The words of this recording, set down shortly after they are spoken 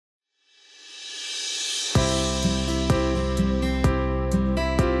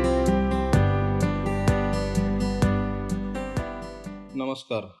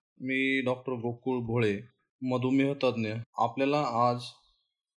नमस्कार. मी डॉक्टर गोकुळ भोळे, मधुमेह तज्ज्ञ. आपल्याला आज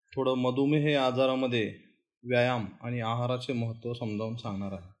थोडं मधुमेह या आजारामध्ये व्यायाम आणि आहाराचे महत्त्व समजावून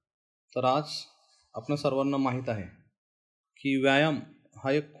सांगणार आहे. तर आज आपणा सर्वांना माहीत आहे, की व्यायाम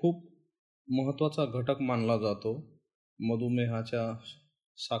हा एक खूप महत्त्वाचा घटक मानला जातो मधुमेहाच्या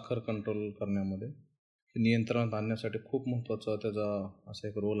साखर कंट्रोल करण्यामध्ये. नियंत्रणात आणण्यासाठी खूप महत्त्वाचा त्याचा असा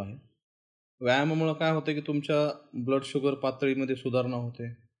एक रोल आहे. व्यायामामुळं काय होतं, की तुमच्या ब्लड शुगर पातळीमध्ये सुधारणा होते.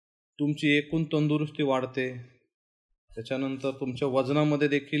 तुमची एकूण तंदुरुस्ती वाढते. त्याच्यानंतर तुमच्या वजनामध्ये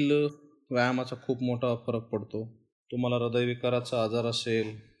देखील व्यायामाचा खूप मोठा फरक पडतो. तुम्हाला हृदयविकाराचा आजार असेल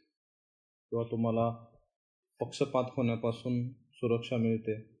किंवा तुम्हाला पक्षपात होण्यापासून सुरक्षा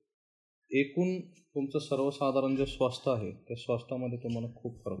मिळते. एकूण तुमचं सर्वसाधारण जे स्वास्थ्य आहे, त्या स्वास्थ्यामध्ये तुम्हाला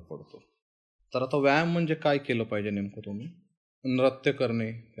खूप फरक पडतो. तर आता व्यायाम म्हणजे काय केलं पाहिजे नेमकं तुम्ही? नृत्य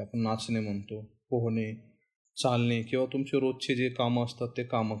करणे, की आपण नाचणे म्हणतो, पोहणे, चालणे किंवा तुमचे रोजचे जे कामं असतात ते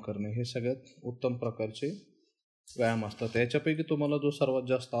कामं करणे, हे सगळ्यात उत्तम प्रकारचे व्यायाम असतात. त्याच्यापैकी तुम्हाला जो सर्वात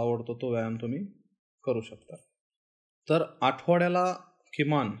जास्त आवडतो तो व्यायाम तुम्ही करू शकता. तर आठवड्याला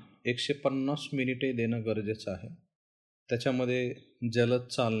किमान 150 मिनिटे देणं गरजेचं आहे. त्याच्यामध्ये जलद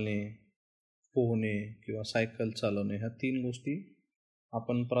चालणे, पोहणे किंवा सायकल चालवणे ह्या 3 गोष्टी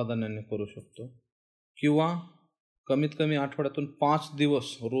आपण प्राधान्याने करू शकतो. किंवा कमीत कमी आठवड्यातून 5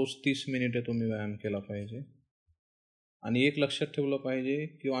 दिवस रोज 30 मिनिटे तुम्ही व्यायाम केला पाहिजे. आणि एक लक्षात ठेवलं पाहिजे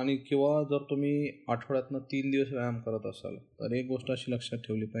किंवा जर तुम्ही आठवड्यातनं 3 दिवस व्यायाम करत असाल, तर एक गोष्ट अशी लक्षात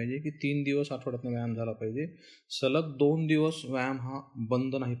ठेवली पाहिजे, की 3 दिवस आठवड्यातनं व्यायाम झाला पाहिजे. सलग 2 दिवस व्यायाम हा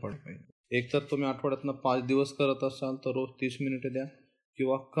बंद नाही पडला पाहिजे. एकतर तुम्ही आठवड्यातनं 5 दिवस करत असाल तर रोज 30 मिनिटे द्या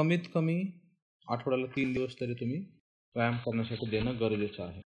किंवा कमीत कमी आठवड्याला 3 दिवस तरी तुम्ही व्यायाम करण्यासाठी देणं गरजेचं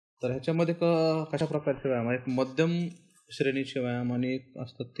आहे. तर ह्याच्यामध्ये कशा प्रकारचे व्यायाम आहे? एक मध्यम श्रेणीचे व्यायाम आणि एक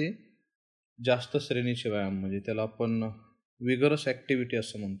असतात ते जास्त श्रेणीचे व्यायाम, म्हणजे त्याला आपण विगरस ॲक्टिव्हिटी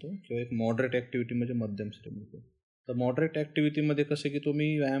असं म्हणतो किंवा एक मॉडरेट ॲक्टिव्हिटी म्हणजे मध्यम श्रेणीचे. तर मॉडरेट ॲक्टिव्हिटीमध्ये कसं की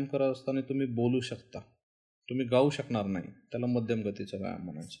तुम्ही व्यायाम करत असताना तुम्ही बोलू शकता, तुम्ही गाऊ शकणार नाही, त्याला मध्यम गतीचा व्यायाम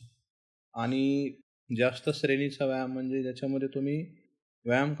म्हणायचा. आणि जास्त श्रेणीचा व्यायाम म्हणजे ज्याच्यामध्ये तुम्ही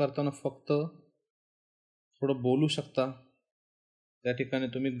व्यायाम करताना फक्त थोडं बोलू शकता, त्या ठिकाणी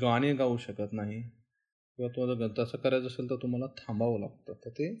तुम्ही गाणे गाऊ शकत नाही किंवा तुम्हाला तसं करायचं असेल तर तुम्हाला थांबावं लागतं. तर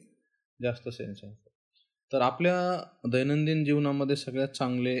ते जास्त श्रेणीचं आहे. तर आपल्या दैनंदिन जीवनामध्ये सगळ्यात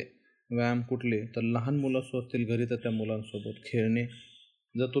चांगले व्यायाम कुठले? तर लहान मुलं असतील घरी तर त्या मुलांसोबत खेळणे.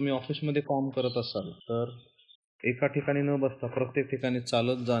 जर तुम्ही ऑफिसमध्ये काम करत असाल तर एका ठिकाणी न बसता प्रत्येक ठिकाणी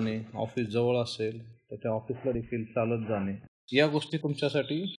चालत जाणे. ऑफिस जवळ असेल तर त्या ऑफिसला देखील चालत जाणे. या गोष्टी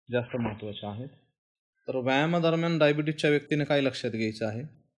तुमच्यासाठी जास्त महत्त्वाच्या आहेत. तर व्यायामादरम्यान डायबिटीजच्या व्यक्तीने काय लक्षात घ्यायचं आहे,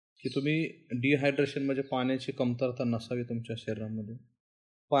 की तुम्ही डिहायड्रेशन म्हणजे पाण्याची कमतरता नसावी तुमच्या शरीरामध्ये.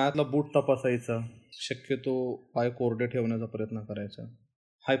 पायातला बूट तपासायचा, शक्यतो पाय कोरडे ठेवण्याचा प्रयत्न करायचा.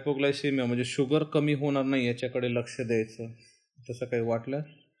 हायपोग्लायसेमिया म्हणजे शुगर कमी होणार नाही याच्याकडे लक्ष द्यायचं. तसं काही वाटल्यास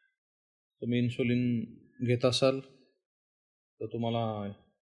तुम्ही इन्सुलिन घेत असाल तर तुम्हाला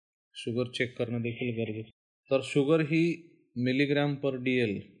शुगर चेक करणं देखील गरजेचं. तर शुगर ही मिलीग्रॅम पर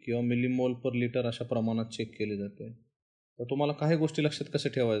DL किंवा मिलीमोल पर लिटर अशा प्रमाणात चेक केली जाते. तर तुम्हाला काही गोष्टी लक्षात कसं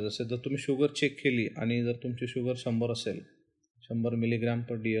ठेवायचं असेल, जर तुम्ही शुगर चेक केली आणि जर तुमची शुगर 100 असेल, 100 मिलीग्रॅम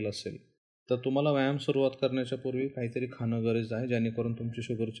पर DL असेल, तर तुम्हाला व्यायाम सुरुवात करण्याच्या पूर्वी काहीतरी खाणं गरजेचं आहे, जेणेकरून तुमची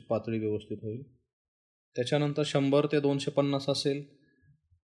शुगरची पातळी व्यवस्थित होईल. त्याच्यानंतर 100 ते 250 असेल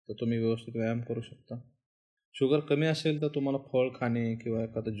तर तुम्ही व्यवस्थित व्यायाम करू शकता. शुगर कमी असेल तर तुम्हाला फळ खाणे किंवा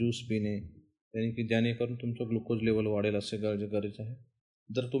एखादा ज्यूस पिणे, जेणेकरून तुमचं ग्लुकोज लेवल वाढेल असे गरजेचं आहे.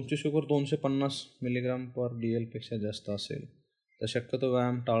 जर तुमची शुगर 250 मिलीग्राम पर DL पेक्षा जास्त असेल तर शक्यतो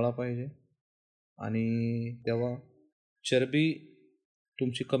व्यायाम टाळला पाहिजे. आणि तेव्हा चरबी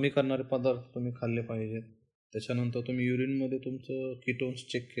तुमची कमी करणारे पदार्थ तुम्ही खाल्ले पाहिजेत. त्याच्यानंतर तुम्ही युरिनमध्ये तुमचं कीटोन्स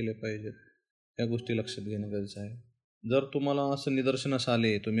चेक केले पाहिजेत. या गोष्टी लक्षात घेणं गरजेचं आहे. जर तुम्हाला असं निदर्शनास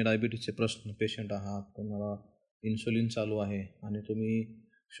आले, तुम्ही डायबिटीजचे पेशंट आहात, तुम्हाला इन्सुलिन चालू आहे आणि तुम्ही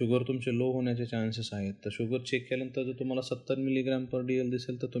शुगर तुमचे लो होण्याचे चान्सेस आहेत, तर शुगर चेक केल्यानंतर जर तुम्हाला 70 मिलीग्रॅम पर DL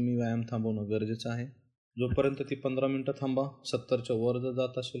दिसेल तर तुम्ही व्यायाम थांबवणं गरजेचं आहे. जोपर्यंत ती 15 मिनटं थांबा. 70च्या वर जर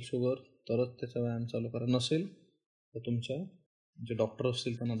जात असेल शुगर तरच त्याचा व्यायाम चालू करा. नसेल तर तुमच्या जे डॉक्टर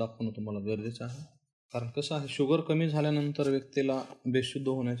असतील त्यांना दाखवणं तुम्हाला गरजेचं आहे. कारण कसं आहे, शुगर कमी झाल्यानंतर व्यक्तीला बेशुद्ध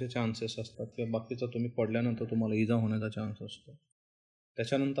होण्याचे चान्सेस असतात किंवा बाकीचं तुम्ही पडल्यानंतर तुम्हाला इजा होण्याचा चान्स असतो.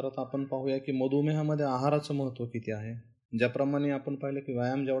 त्याच्यानंतर आता आपण पाहूया की मधुमेहामध्ये आहाराचं महत्त्व किती आहे. ज्याप्रमाणे आपण पाहिलं की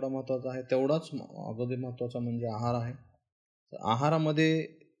व्यायाम जेवढा महत्त्वाचा आहे तेवढाच अगदी महत्त्वाचा म्हणजे आहार आहे. तर आहारामध्ये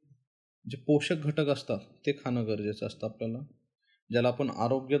जे पोषक घटक असतात ते खाणं गरजेचं असतं आपल्याला, ज्याला आपण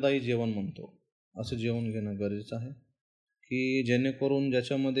आरोग्यदायी जेवण म्हणतो. असं जेवण घेणं गरजेचं आहे की जेणेकरून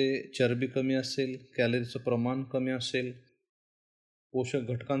ज्याच्यामध्ये चरबी कमी असेल, कॅलरीचं प्रमाण कमी असेल पोषक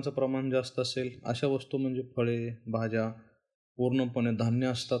घटकांचं प्रमाण जास्त असेल अशा वस्तू म्हणजे फळे, भाज्या, पूर्णपणे धान्य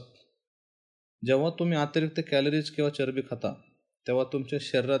असतात. जेव्हा तुम्ही अतिरिक्त कॅलरीज किंवा चरबी खाता, तेव्हा तुमच्या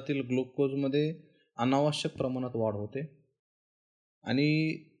शरीरातील ग्लुकोजमध्ये अनावश्यक प्रमाणात वाढ होते आणि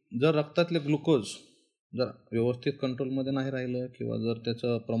जर रक्तातले ग्लुकोज जर व्यवस्थित कंट्रोलमध्ये नाही राहिलं किंवा जर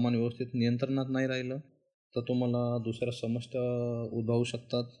त्याचं प्रमाण व्यवस्थित नियंत्रणात नाही राहिलं, तर तुम्हाला दुसऱ्या समस्या उद्भवू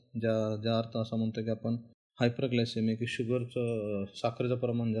शकतात. ज्या अर्थ असं म्हणतो की आपण हायपरग्लायसेमिया की शुगरचं साखरेचं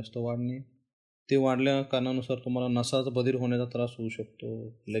प्रमाण जास्त वाढणे. ते वाढल्या कारणानुसार तुम्हाला नसाचा बधीर होण्याचा त्रास होऊ शकतो,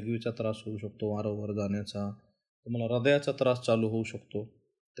 लघवीचा त्रास होऊ शकतो, वारंवार जाण्याचा, तुम्हाला हृदयाचा त्रास चालू होऊ शकतो.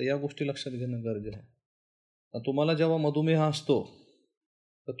 तर या गोष्टी लक्षात घेणं गरजेचं आहे. तुम्हाला जेव्हा मधुमेह असतो,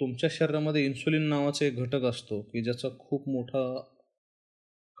 तर तुमच्या शरीरामध्ये इन्सुलिन नावाचा एक घटक असतो की ज्याचं खूप मोठं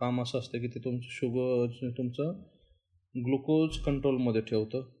काम असं असतं की ते तुमचं ग्लुकोज कंट्रोलमध्ये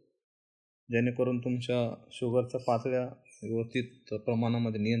ठेवतं, जेणेकरून तुमच्या शुगरच्या पातळ्या व्यवस्थित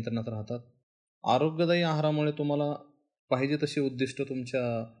प्रमाणामध्ये नियंत्रणात राहतात. आरोग्यदायी आहारामुळे तुम्हाला पाहिजे तशी उद्दिष्ट तुमच्या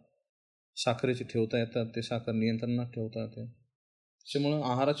साखरेची ठेवता येतात, ते साखर नियंत्रणात ठेवता येते. त्याच्यामुळं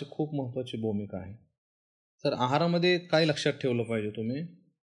आहाराची खूप महत्त्वाची भूमिका आहे. तर आहारामध्ये काय लक्षात ठेवलं पाहिजे तुम्ही?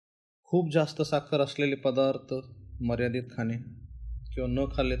 खूप जास्त साखर असलेले पदार्थ मर्यादित खाणे किंवा न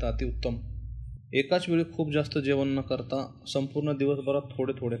खाल्ले तर अतिउत्तम. एकाच वेळी खूप जास्त जेवण न करता संपूर्ण दिवसभरात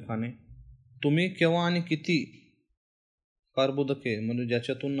थोडे थोडे खाणे. तुम्ही केव्हा आणि किती कर्बोदके म्हणजे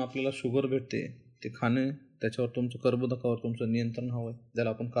ज्याच्यातून आपल्याला शुगर भेटते ते खाणे, त्याच्यावर तुमचं कर्बोदकावर तुमचं नियंत्रण हवं आहे, ज्याला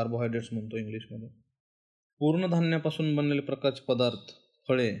आपण कार्बोहायड्रेट्स म्हणतो इंग्लिशमध्ये. पूर्ण धान्यापासून बनलेले प्रकारचे पदार्थ,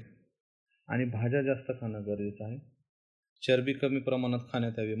 फळे आणि भाज्या जास्त खाणं गरजेचं आहे. चरबी कमी प्रमाणात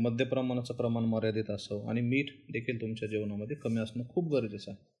खाण्यात यावी, मध्य प्रमाणाचं प्रमाण मर्यादित असावं आणि मीठ देखील तुमच्या जेवणामध्ये कमी असणं खूप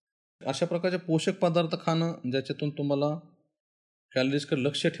गरजेचं आहे. अशा प्रकारचे पोषक पदार्थ खाणं ज्याच्यातून तुम्हाला कॅलरीजकडे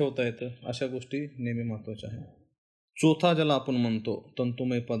लक्ष ठेवता येतं, अशा गोष्टी नेहमी महत्त्वाच्या आहेत. चौथा ज्याला आपण म्हणतो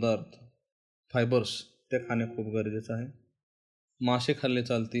तंतुमय पदार्थ, फायबर्स, ते खाणे खूप गरजेचं आहे. मासे खाल्ले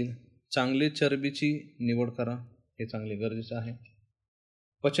चालतील. चांगली चरबीची निवड करा, हे चांगले गरजेचं आहे.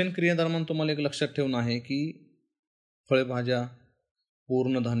 पचनक्रियेदरम्यान तुम्हाला एक लक्षात ठेवणं आहे की फळभाज्या,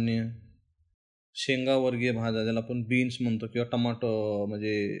 पूर्णधान्य, शेंगावर्गीय भाज्या ज्याला आपण बीन्स म्हणतो किंवा टमाटो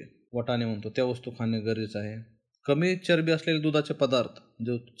म्हणजे वाटाणे म्हणतो, त्या वस्तू खाणं गरजेचं आहे. कमी चरबी असलेले दुधाचे पदार्थ,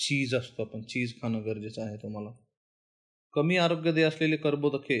 जो चीज असतो, आपण चीज खाणं गरजेचं आहे तुम्हाला. कमी आरोग्यदायी असलेले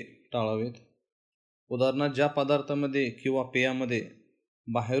कर्बोदके टाळावेत. उदाहरणार्थ ज्या पदार्थामध्ये किंवा पेयामध्ये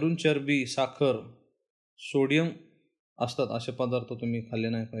बाहेरून चरबी, साखर, सोडियम असतात असे पदार्थ तुम्ही खाल्ले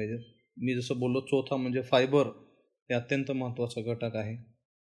नाही पाहिजेत. मी जसं बोललो चौथा म्हणजे फायबर, हे अत्यंत महत्त्वाचा घटक आहे.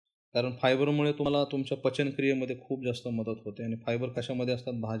 कारण फायबरमुळे तुम्हाला तुमच्या पचनक्रियेमध्ये खूप जास्त मदत होते. आणि फायबर कशामध्ये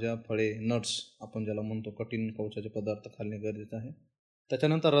असतात? भाज्या, फळे, नट्स आपण ज्याला म्हणतो, कठीण कवचाचे पदार्थ खाल्ले गरजेचं आहे.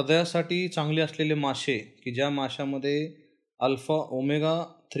 त्याच्यानंतर हृदयासाठी चांगले असलेले मासे की ज्या माशामध्ये अल्फा ओमेगा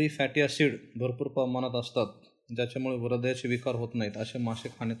 3 फॅटी ॲसिड भरपूर प्रमाणात असतात, ज्याच्यामुळे हृदयाचे विकार होत नाहीत, असे मासे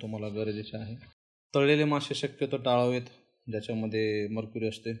खाणे तुम्हाला गरजेचे आहे. तळलेले मासे शक्यतो टाळावेत, ज्याच्यामध्ये मर्क्युरी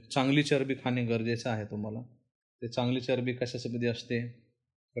असते. चांगली चरबी खाणे गरजेचं आहे तुम्हाला. ते चांगली चरबी कशासाठी असते?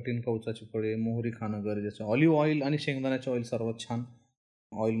 कठीण कवचाची फळे, मोहरी खाणं गरजेचं. ऑलिव्ह ऑइल आणि शेंगदाण्याचे ऑइल सर्वात छान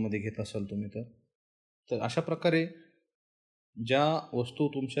ऑइलमध्ये घेत असाल तुम्ही तर अशा प्रकारे ज्या वस्तू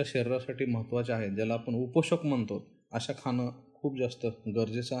तुमच्या शरीरासाठी महत्त्वाच्या आहेत, ज्याला आपण उपोषक म्हणतो, अशा खाणं खूप जास्त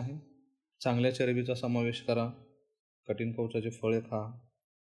गरजेचं आहे. चांगल्या चरबीचा समावेश करा. कठीण कवचाचे फळे खा.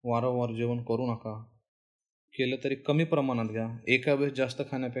 वारंवार जेवण करू नका. केलं तरी कमी प्रमाणात घ्या. एका वेळेस जास्त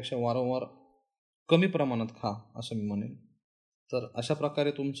खाण्यापेक्षा वारंवार कमी प्रमाणात खा, असं मी म्हणेन. तर अशा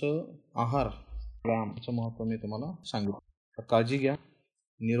प्रकारे तुमचं आहार, व्यायामाचं महत्त्व मी तुम्हाला सांगितलं. तर काळजी घ्या,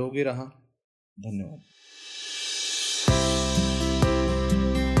 निरोगी राहा. धन्यवाद.